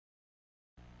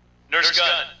Nurse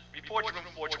Gunn, report to room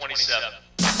 427.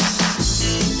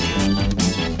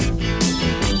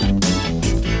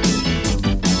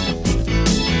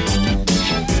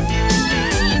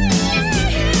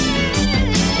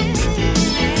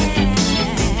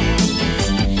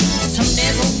 Some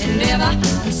days won't be never,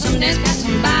 and some days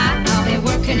passing by. I'll be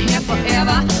working here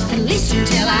forever, at least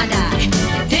until I die.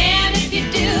 Damn if you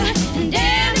do, and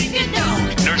damn if you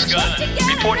don't. Nurse Gunn,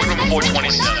 report to room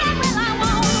 427.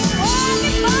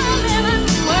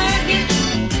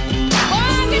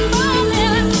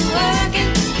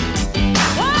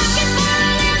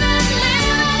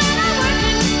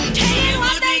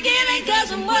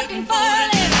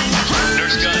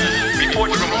 Nurse Gunn,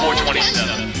 report to room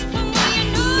 427.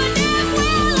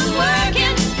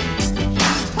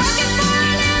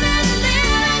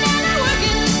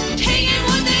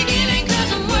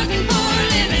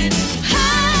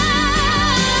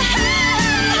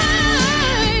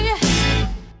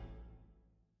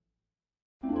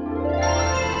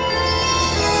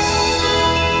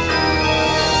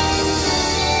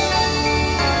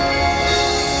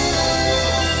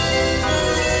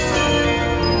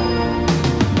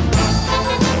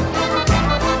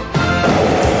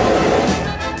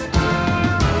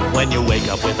 When you wake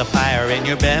up with a fire in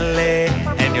your belly,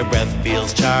 and your breath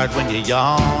feels charred when you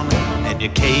yawn, and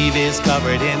your cave is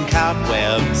covered in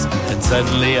cobwebs, and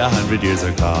suddenly 100 years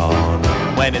are gone.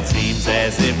 When it seems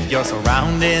as if your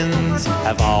surroundings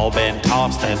have all been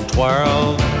tossed and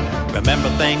twirled, remember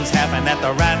things happen at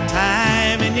the right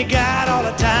time, and you got all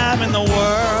the time in the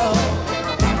world.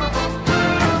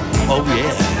 Oh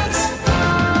yes.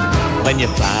 When you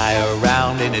fly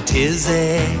around in a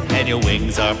tizzy, and your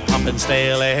wings are pumping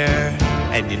stale air,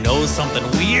 and you know something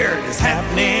weird is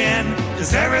happening,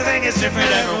 'cause everything is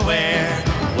different everywhere.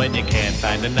 When you can't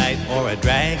find a knight or a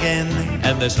dragon,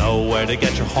 and there's nowhere to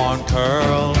get your horn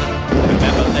curled,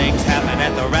 remember things happen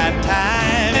at the right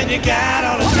time, and you got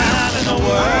all the time in the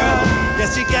world.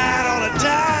 Yes, you got all the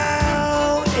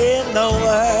time in the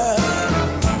world.